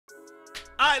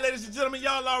Alright, ladies and gentlemen,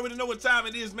 y'all already know what time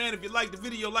it is, man. If you like the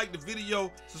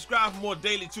video, subscribe for more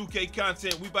daily 2K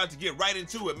content. We about to get right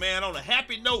into it, man. On a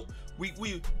happy note,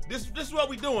 this is what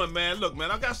we doing, man. Look, man,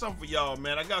 I got something for y'all,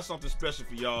 man. I got something special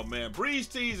for y'all, man. Breeze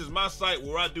Tees is my site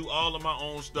where I do all of my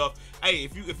own stuff. Hey,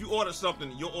 if you order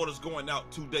something, your order's going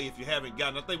out today if you haven't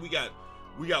gotten. I think we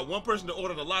got one person that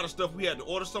ordered a lot of stuff. We had to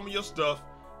order some of your stuff,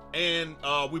 and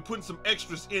we putting some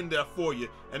extras in there for you.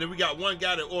 And then we got one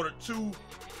guy that ordered two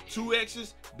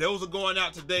X's. Those are going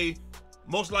out today,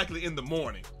 most likely in the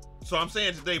morning. So I'm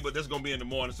saying today, but that's gonna be in the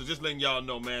morning. So just letting y'all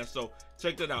know, man. So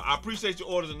check that out. I appreciate your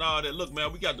orders and all that. Look,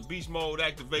 man, we got the beast mode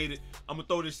activated. I'm gonna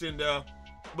throw this in there.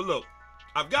 But look,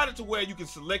 I've got it to where you can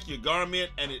select your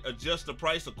garment and it adjusts the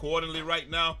price accordingly right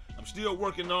now. I'm still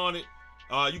working on it.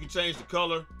 You can change the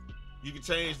color, you can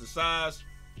change the size,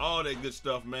 all that good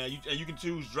stuff, man. And you can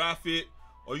choose dry fit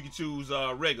or you can choose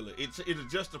regular. It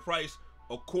adjusts the price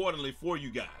accordingly for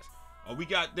you guys. We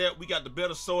got that. We got the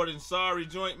better sorted and sorry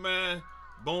joint, man.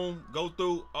 Boom, go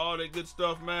through all that good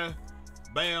stuff, man.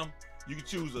 Bam. You can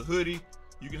choose a hoodie.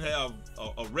 You can have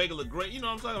a regular gray. You know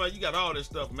what I'm talking about? You got all this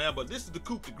stuff, man. But this is the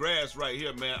coupe de grace right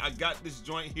here, man. I got this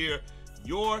joint here.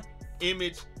 Your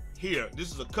image here.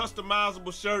 This is a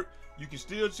customizable shirt. You can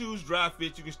still choose dry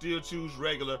fit. You can still choose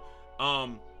regular.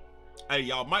 Hey,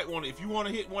 y'all might want to, if you want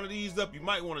to hit one of these up, you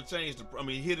might want to change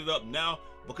hit it up now,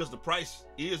 because the price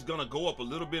is gonna go up a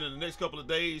little bit in the next couple of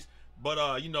days.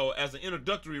 But you know, as an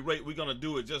introductory rate, we're gonna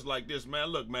do it just like this, man.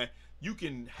 Look, man, you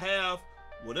can have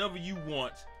whatever you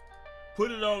want, put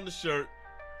it on the shirt.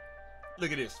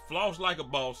 Look at this, floss like a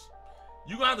boss.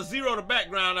 You're gonna have to zero the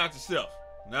background out yourself.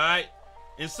 All right,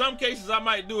 in some cases I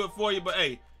might do it for you, but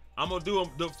hey, I'm gonna do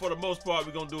them for the most part.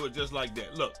 We're gonna do it just like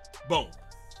that. Look, boom.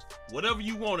 Whatever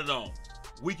you want it on,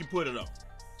 we can put it on.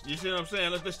 You see what I'm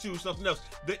saying? Let's choose something else.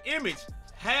 The image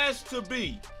has to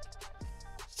be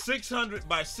 600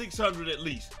 by 600 at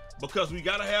least, because we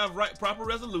gotta have proper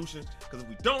resolution. Because if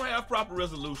we don't have proper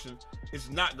resolution, it's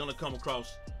not gonna come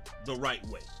across the right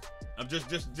way. I'm just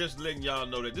letting y'all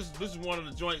know that this is one of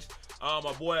the joints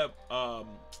my boy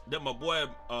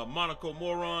Monaco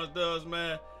Morons does,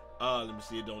 man. Let me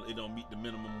see. It don't meet the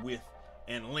minimum width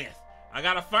and length. I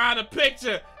gotta find a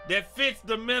picture that fits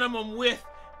the minimum width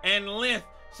and length.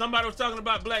 Somebody was talking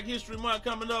about Black History Month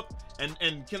coming up,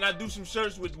 and can I do some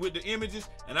shirts with the images?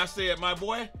 And I said, my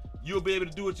boy, you'll be able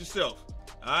to do it yourself.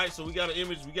 All right, so we got an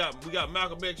image. We got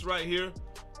Malcolm X right here.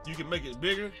 You can make it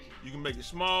bigger. You can make it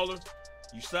smaller.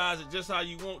 You size it just how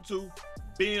you want to.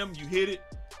 Bam, you hit it,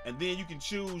 and then you can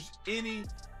choose anything.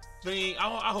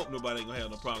 I hope nobody ain't gonna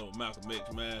have no problem with Malcolm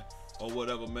X, man, or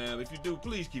whatever, man. If you do,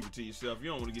 please keep it to yourself. You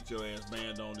don't want to get your ass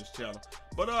banned on this channel.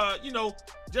 But you know,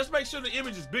 just make sure the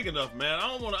image is big enough, man.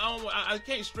 I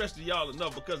can't stress to y'all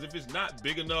enough, because if it's not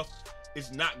big enough,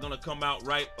 it's not gonna come out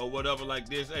right or whatever like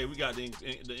this. Hey, we got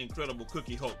the Incredible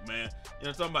Cookie Hulk, man. You know what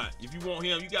I'm talking about? If you want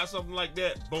him, you got something like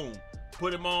that, boom,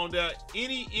 put him on there.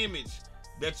 Any image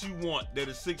that you want that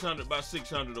is 600 by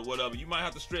 600 or whatever, you might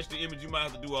have to stretch the image, you might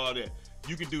have to do all that.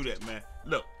 You can do that, man.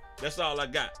 Look, that's all I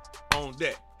got on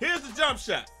that. Here's the jump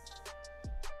shot.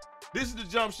 This is the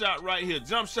jump shot right here.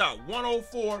 Jump shot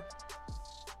 104,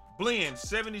 blend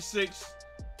 76,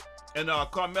 and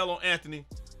Carmelo Anthony,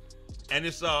 and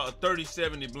it's a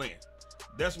 3070 blend.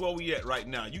 That's where we at right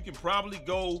now. You can probably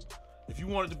go, if you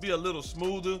want it to be a little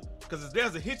smoother, because if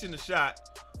there's a hitch in the shot,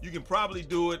 you can probably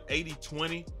do it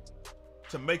 80-20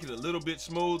 to make it a little bit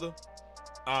smoother.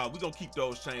 We're gonna keep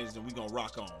those changes and we're gonna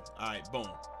rock on. All right, boom.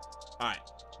 All right,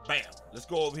 bam. Let's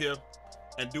go over here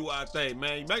and do our thing,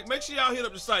 man. Make sure y'all hit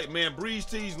up the site, man. Breeze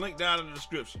Tees, link down in the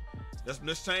description.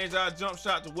 Let's change our jump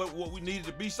shot to what we needed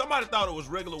to be. Somebody thought it was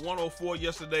regular 104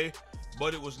 yesterday,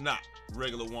 but it was not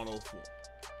regular 104.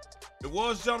 It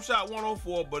was jump shot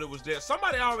 104, but it was there.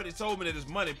 Somebody already told me that it's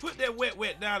money. Put that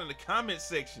wet down in the comment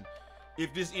section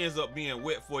if this ends up being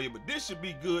wet for you. But this should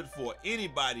be good for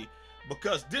anybody,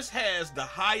 because this has the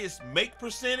highest make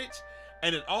percentage,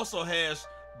 and it also has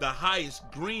the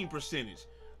highest green percentage.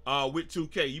 With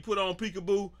 2K, you put on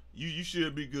peekaboo, you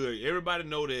should be good. Everybody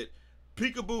know that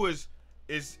peekaboo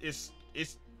is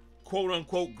quote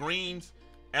unquote greens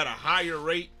at a higher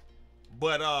rate.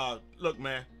 But look,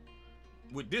 man,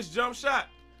 with this jump shot,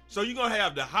 so you're gonna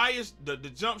have the highest, the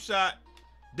jump shot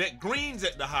that greens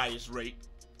at the highest rate.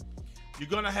 You're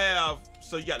gonna have,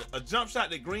 so you got a jump shot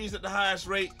that greens at the highest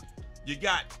rate. You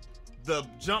got the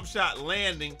jump shot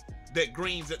landing that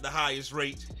greens at the highest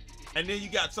rate, and then you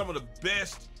got some of the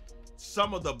best.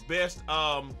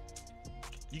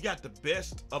 You got the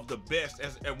best of the best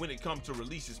as when it comes to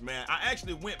releases, man. I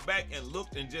actually went back and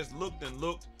looked and just looked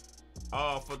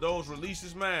for those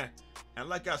releases, man. And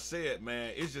like I said,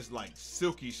 man, it's just like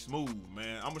silky smooth,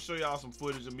 man. I'm gonna show y'all some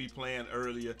footage of me playing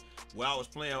earlier where I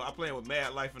playing with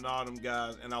Mad Life and all them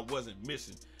guys, and I wasn't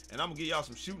missing. And I'm gonna give y'all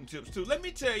some shooting tips too. Let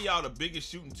me tell y'all the biggest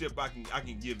shooting tip I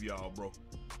can give y'all, bro.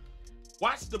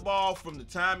 Watch the ball from the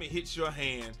time it hits your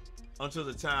hand until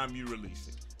the time you release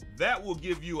it. That will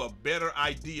give you a better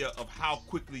idea of how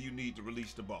quickly you need to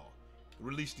release the ball.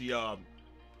 Release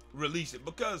it,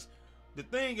 because the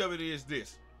thing of it is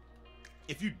this.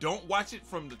 If you don't watch it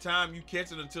from the time you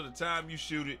catch it until the time you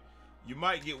shoot it, you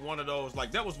might get one of those,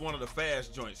 like that was one of the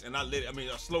fast joints, and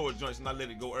slower joints, and I let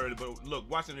it go early. But look,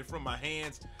 watching it from my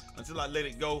hands until I let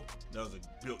it go, that was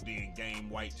a built-in game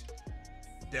white.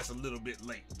 That's a little bit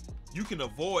late. You can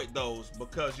avoid those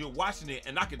because you're watching it,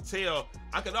 and I could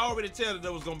already tell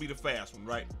that was gonna be the fast one,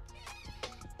 right?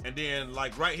 And then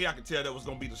like right here, I could tell that was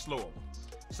gonna be the slower one.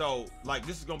 So like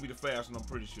this is gonna be the fast one, I'm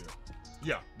pretty sure.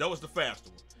 Yeah, that was the faster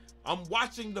one. I'm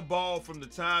watching the ball from the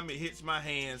time it hits my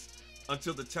hands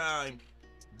until the time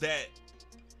that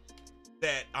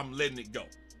I'm letting it go.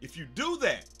 If you do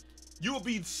that, you will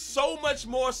be so much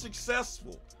more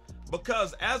successful,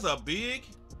 because as a big,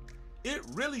 it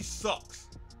really sucks,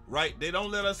 right? They don't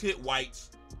let us hit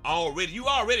whites already. You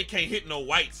already can't hit no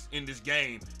whites in this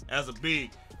game as a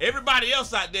big. Everybody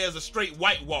else out there is a straight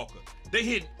white walker. They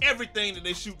hitting everything that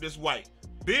they shoot this white.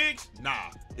 Bigs, nah.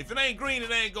 If it ain't green,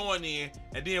 it ain't going in.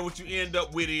 And then what you end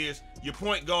up with is your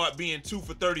point guard being 2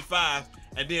 for 35,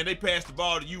 and then they pass the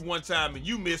ball to you one time and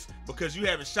you miss because you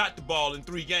haven't shot the ball in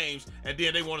 3 games, and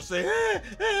then they want to say,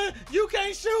 you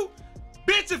can't shoot.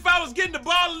 Bitch, if I was getting the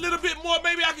ball a little bit more,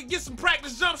 maybe I could get some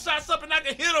practice jump shots up and I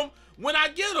can hit them when I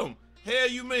get them. Hell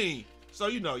you mean? So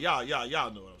you know, y'all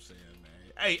know what I'm saying,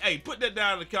 man. Hey, put that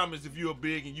down in the comments if you're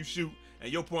big and you shoot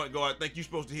and your point guard think you're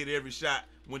supposed to hit every shot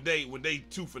when they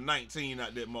 2 for 19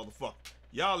 out there, motherfucker.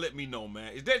 Y'all let me know,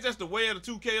 man. Is that just the way of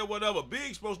the 2K or whatever?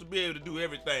 Big's supposed to be able to do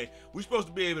everything. We're supposed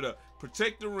to be able to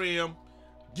protect the rim,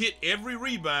 get every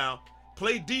rebound,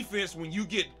 play defense when you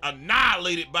get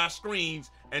annihilated by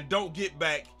screens and don't get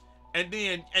back, and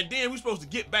then we're supposed to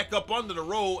get back up under the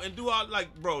roll and do all,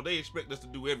 like, bro, they expect us to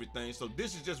do everything. So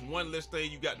this is just one less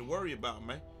thing you got to worry about,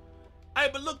 man. Hey,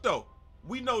 but look though,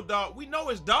 we know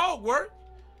it's dog work.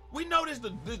 We know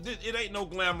it ain't no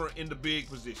glamour in the big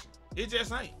position. It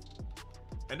just ain't.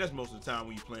 And that's most of the time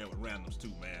when you playing with randoms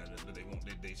too, man.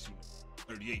 They shoot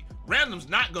 38. Random's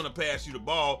not gonna pass you the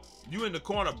ball. You in the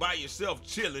corner by yourself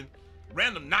chilling.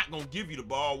 Random not gonna give you the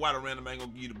ball. Why the random ain't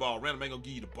gonna give you the ball? Random ain't gonna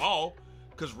give you the ball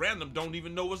because random don't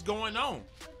even know what's going on.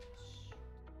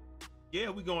 Yeah,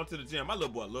 we going to the gym. My little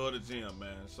boy love the gym,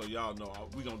 man. So y'all know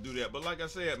we gonna do that. But like I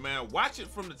said, man, watch it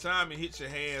from the time it hits your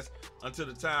hands until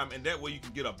the time, and that way you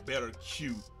can get a better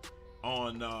cue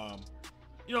on, you know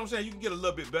what I'm saying? You can get a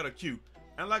little bit better cue.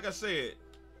 And like I said,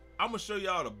 I'm gonna show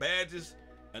y'all the badges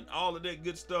and all of that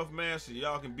good stuff, man, so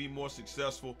y'all can be more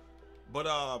successful. But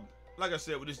like I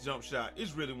said, with this jump shot,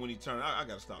 it's really when he turns. I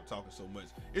gotta stop talking so much.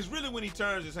 It's really when he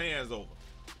turns his hands over,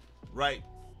 right?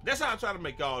 That's how I try to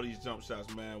make all these jump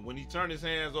shots, man. When he turns his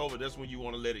hands over, that's when you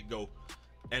want to let it go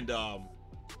and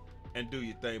do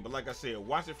your thing. But like I said,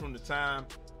 watch it from the time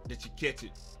that you catch it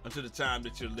until the time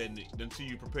that you're letting it, until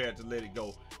you're prepared to let it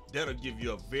go. That'll give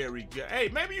you a very good, hey,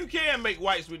 maybe you can make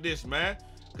whites with this, man.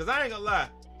 Because I ain't gonna lie,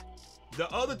 the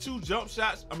other 2 jump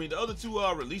shots, the other 2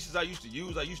 releases I used to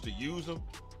use them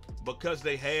because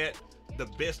they had the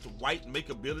best white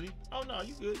makeability. Oh no,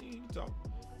 you good, you can talk.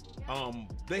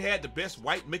 They had the best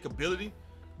white makeability,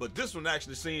 but this one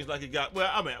actually seems like it got,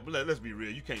 well, let's be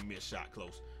real, you can't miss shot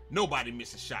close. Nobody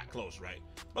misses shot close, right?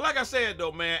 But like I said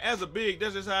though, man, as a big,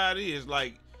 that's just how it is.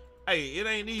 Like, hey, it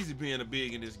ain't easy being a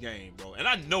big in this game, bro. And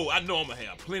I know I'm gonna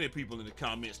have plenty of people in the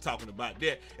comments talking about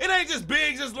that. It ain't just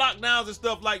bigs, just lockdowns and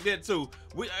stuff like that too.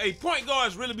 Point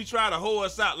guards really be trying to hold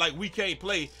us out like we can't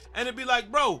play, and it be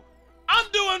like, bro, I'm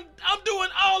doing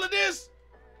all of this.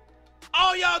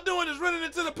 All y'all doing is running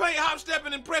into the paint, hop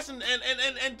stepping and pressing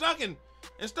and dunking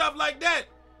and stuff like that.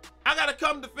 I gotta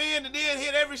come defend and then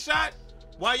hit every shot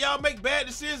while y'all make bad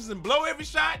decisions and blow every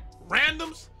shot.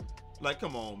 Randoms. Like,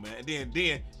 come on, man.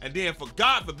 And then for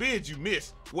God forbid you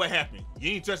miss. What happened?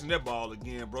 You ain't touching that ball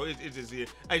again, bro. It's just here.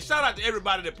 Hey, shout out to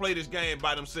everybody that play this game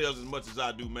by themselves as much as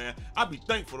I do, man. I'd be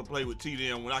thankful to play with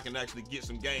TDM when I can actually get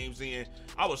some games in.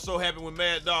 I was so happy when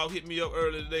Mad Dog hit me up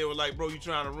earlier today. Was like, bro, you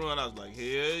trying to run? I was like,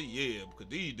 hell yeah, because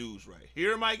these dudes right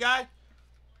here, my guy.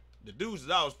 The dudes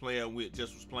that I was playing with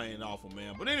just was playing awful,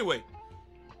 man. But anyway,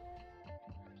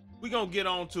 we gonna get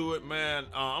on to it, man.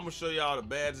 I'm gonna show y'all the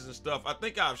badges and stuff. I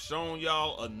think I've shown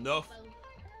y'all enough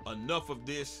of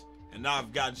this And now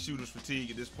I've gotten shooter's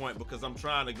fatigue at this point because I'm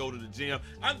trying to go to the gym.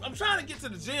 I'm trying to get to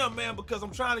the gym, man, because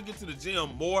I'm trying to get to the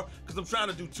gym more because I'm trying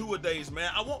to do 2-a-days,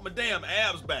 man. I want my damn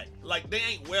abs back. Like, they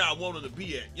ain't where I wanted to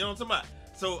be at. You know what I'm talking about?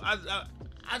 So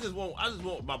I just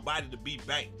want my body to be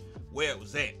back where it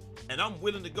was at. And I'm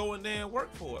willing to go in there and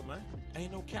work for it, man.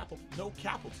 Ain't no capital.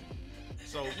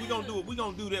 So we gonna do it. We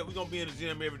gonna do that. We gonna be in the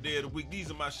gym every day of the week.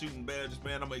 These are my shooting badges,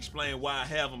 man. I'm gonna explain why I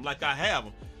have them like I have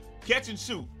them. Catch and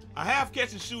shoot. I have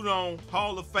catch and shoot on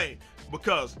Hall of Fame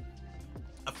because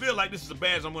I feel like this is a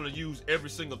badge I'm gonna use every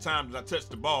single time that I touch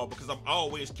the ball because I'm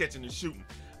always catching and shooting.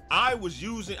 I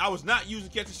was not using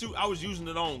catch and shoot. I was using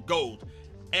it on gold.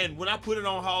 And when I put it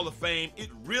on Hall of Fame, it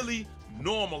really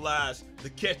normalized the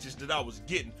catches that I was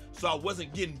getting. So I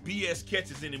wasn't getting BS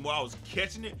catches anymore. I was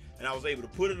catching it and I was able to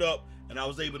put it up and I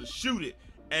was able to shoot it.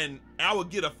 And I would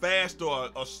get a fast or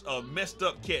a messed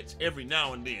up catch every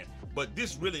now and then. But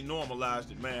this really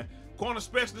normalized it, man. Corner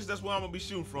specialist, that's where I'm gonna be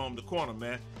shooting from, the corner,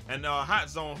 man. And hot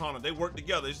zone hunter, they work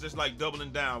together. It's just like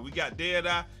doubling down. We got dead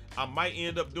eye. I might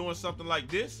end up doing something like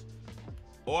this,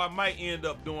 or I might end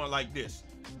up doing like this.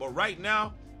 But right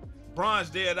now, bronze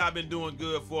dead eye been doing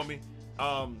good for me.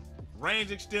 Range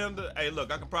extender, hey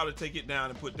look, I can probably take it down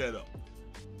and put that up.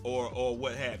 Or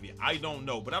what have you. I don't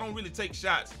know. But I don't really take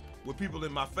shots with people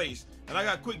in my face. And I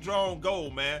got quick draw on goal,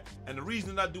 man. And the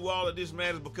reason I do all of this,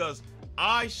 man, is because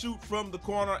I shoot from the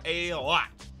corner a lot.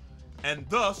 And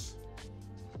thus,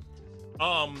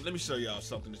 let me show y'all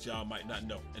something that y'all might not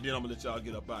know. And then I'm gonna let y'all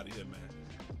get up out of here, man.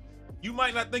 You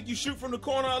might not think you shoot from the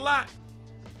corner a lot.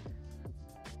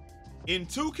 In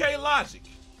 2K logic,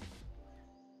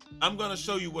 I'm gonna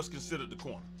show you what's considered the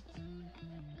corner.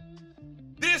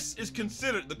 This is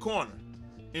considered the corner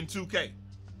in 2K,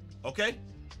 okay?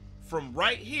 From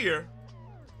right here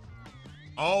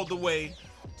all the way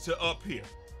to up here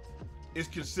is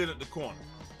considered the corner.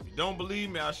 If you don't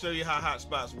believe me, I'll show you how hot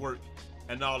spots work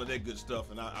and all of that good stuff,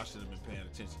 and I should have been paying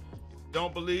attention. If you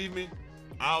don't believe me,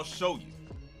 I'll show you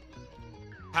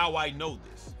how I know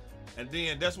this. And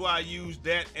then that's why I use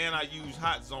that and I use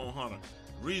Hot Zone Hunter.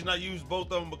 The reason I use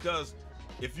both of them because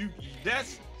if you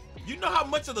know how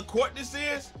much of the court this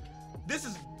is? This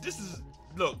is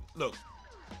look.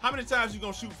 How many times you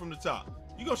gonna shoot from the top?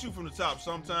 You gonna shoot from the top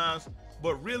sometimes,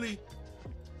 but really,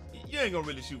 you ain't gonna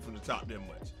really shoot from the top that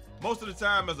much. Most of the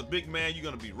time as a big man, you're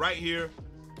gonna be right here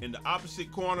in the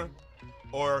opposite corner,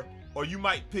 or you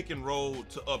might pick and roll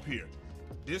to up here.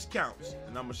 This counts,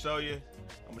 and I'm gonna show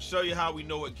you how we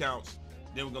know it counts.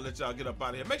 Then we're gonna let y'all get up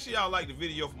out of here. Make sure y'all like the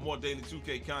video for more daily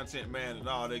 2K content, man, and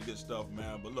all that good stuff,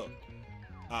 man. But look,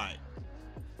 all right,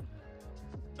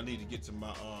 I need to get to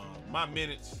my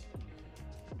minutes.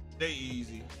 Stay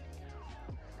easy.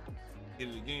 Hit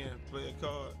it again. Play a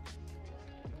card.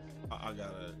 I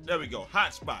gotta. There we go.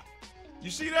 Hot spot.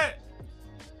 You see that?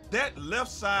 That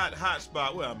left side hot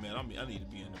spot. Well, man, I need to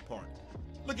be in the park.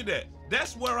 Look at that.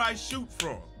 That's where I shoot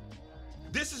from.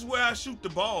 This is where I shoot the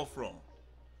ball from.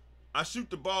 I shoot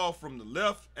the ball from the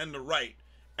left and the right,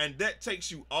 and that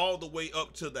takes you all the way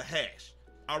up to the hash.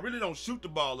 I really don't shoot the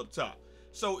ball up top.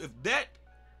 So if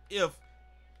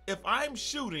I'm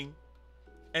shooting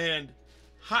and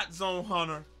Hot Zone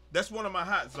Hunter, that's one of my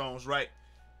hot zones, right?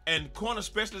 And corner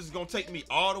specialist is gonna take me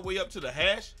all the way up to the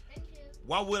hash.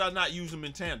 Why would I not use them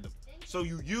in tandem? So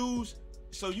you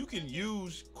can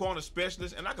use corner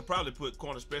specialist, and I could probably put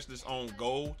corner specialist on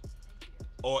gold,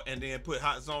 and then put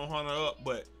Hot Zone Hunter up.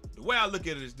 But the way I look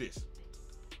at it is this: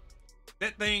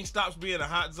 that thing stops being a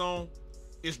hot zone,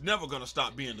 it's never gonna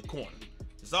stop being the corner.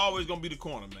 It's always gonna be the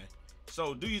corner, man.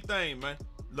 So do your thing, man.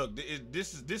 Look,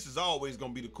 this is always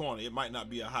gonna be the corner. It might not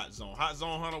be a hot zone. Hot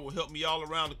Zone Hunter will help me all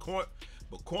around the court,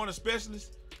 but corner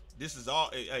specialist, this is all.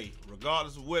 Hey,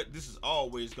 regardless of what, this is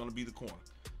always gonna be the corner.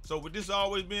 So with this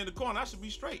always being the corner, I should be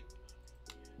straight.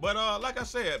 But like I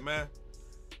said, man,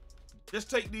 just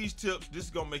take these tips. This is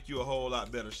gonna make you a whole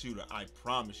lot better shooter. I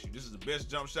promise you. This is the best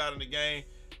jump shot in the game.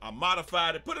 I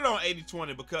modified it, put it on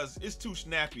 80-20 because it's too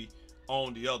snappy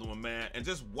on the other one, man. And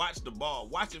just watch the ball.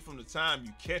 Watch it from the time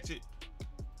you catch it.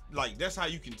 Like, that's how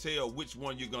you can tell which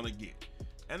one you're gonna get.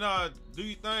 And do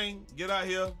your thing. Get out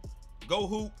here. Go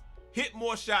hoop. Hit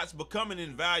more shots. Become an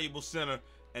invaluable center.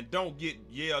 And don't get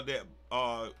yelled at,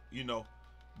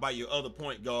 by your other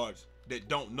point guards that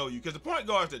don't know you. Because the point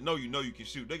guards that know you can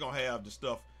shoot. They're gonna have the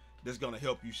stuff that's gonna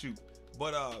help you shoot.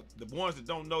 But the ones that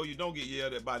don't know you, don't get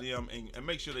yelled at by them, and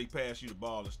make sure they pass you the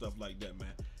ball and stuff like that,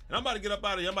 man. And I'm about to get up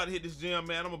out of here. I'm about to hit this gym,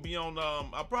 man. I'm gonna be on,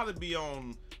 I'll probably be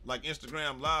on like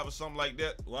Instagram Live or something like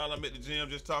that while I'm at the gym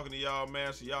just talking to y'all,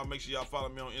 man. So y'all make sure y'all follow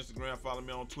me on Instagram, follow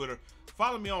me on Twitter,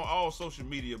 follow me on all social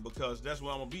media because that's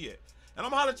where I'm gonna be at. And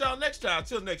I'm gonna holler at y'all next time.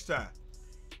 Till next time.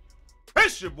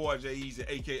 It's your boy Jay Eazy,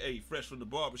 aka Fresh from the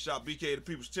Barbershop, BK the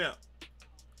People's Champ.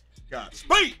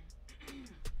 Godspeed.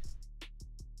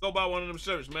 Go buy one of them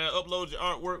shirts, man. Upload your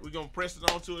artwork. We're gonna press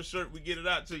it onto a shirt. We get it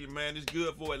out to you, man. It's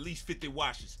good for at least 50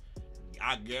 washes.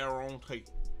 I guarantee.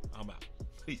 I'm out.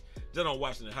 Please, just don't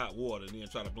wash it in hot water and then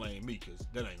try to blame me, because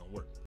that ain't gonna work.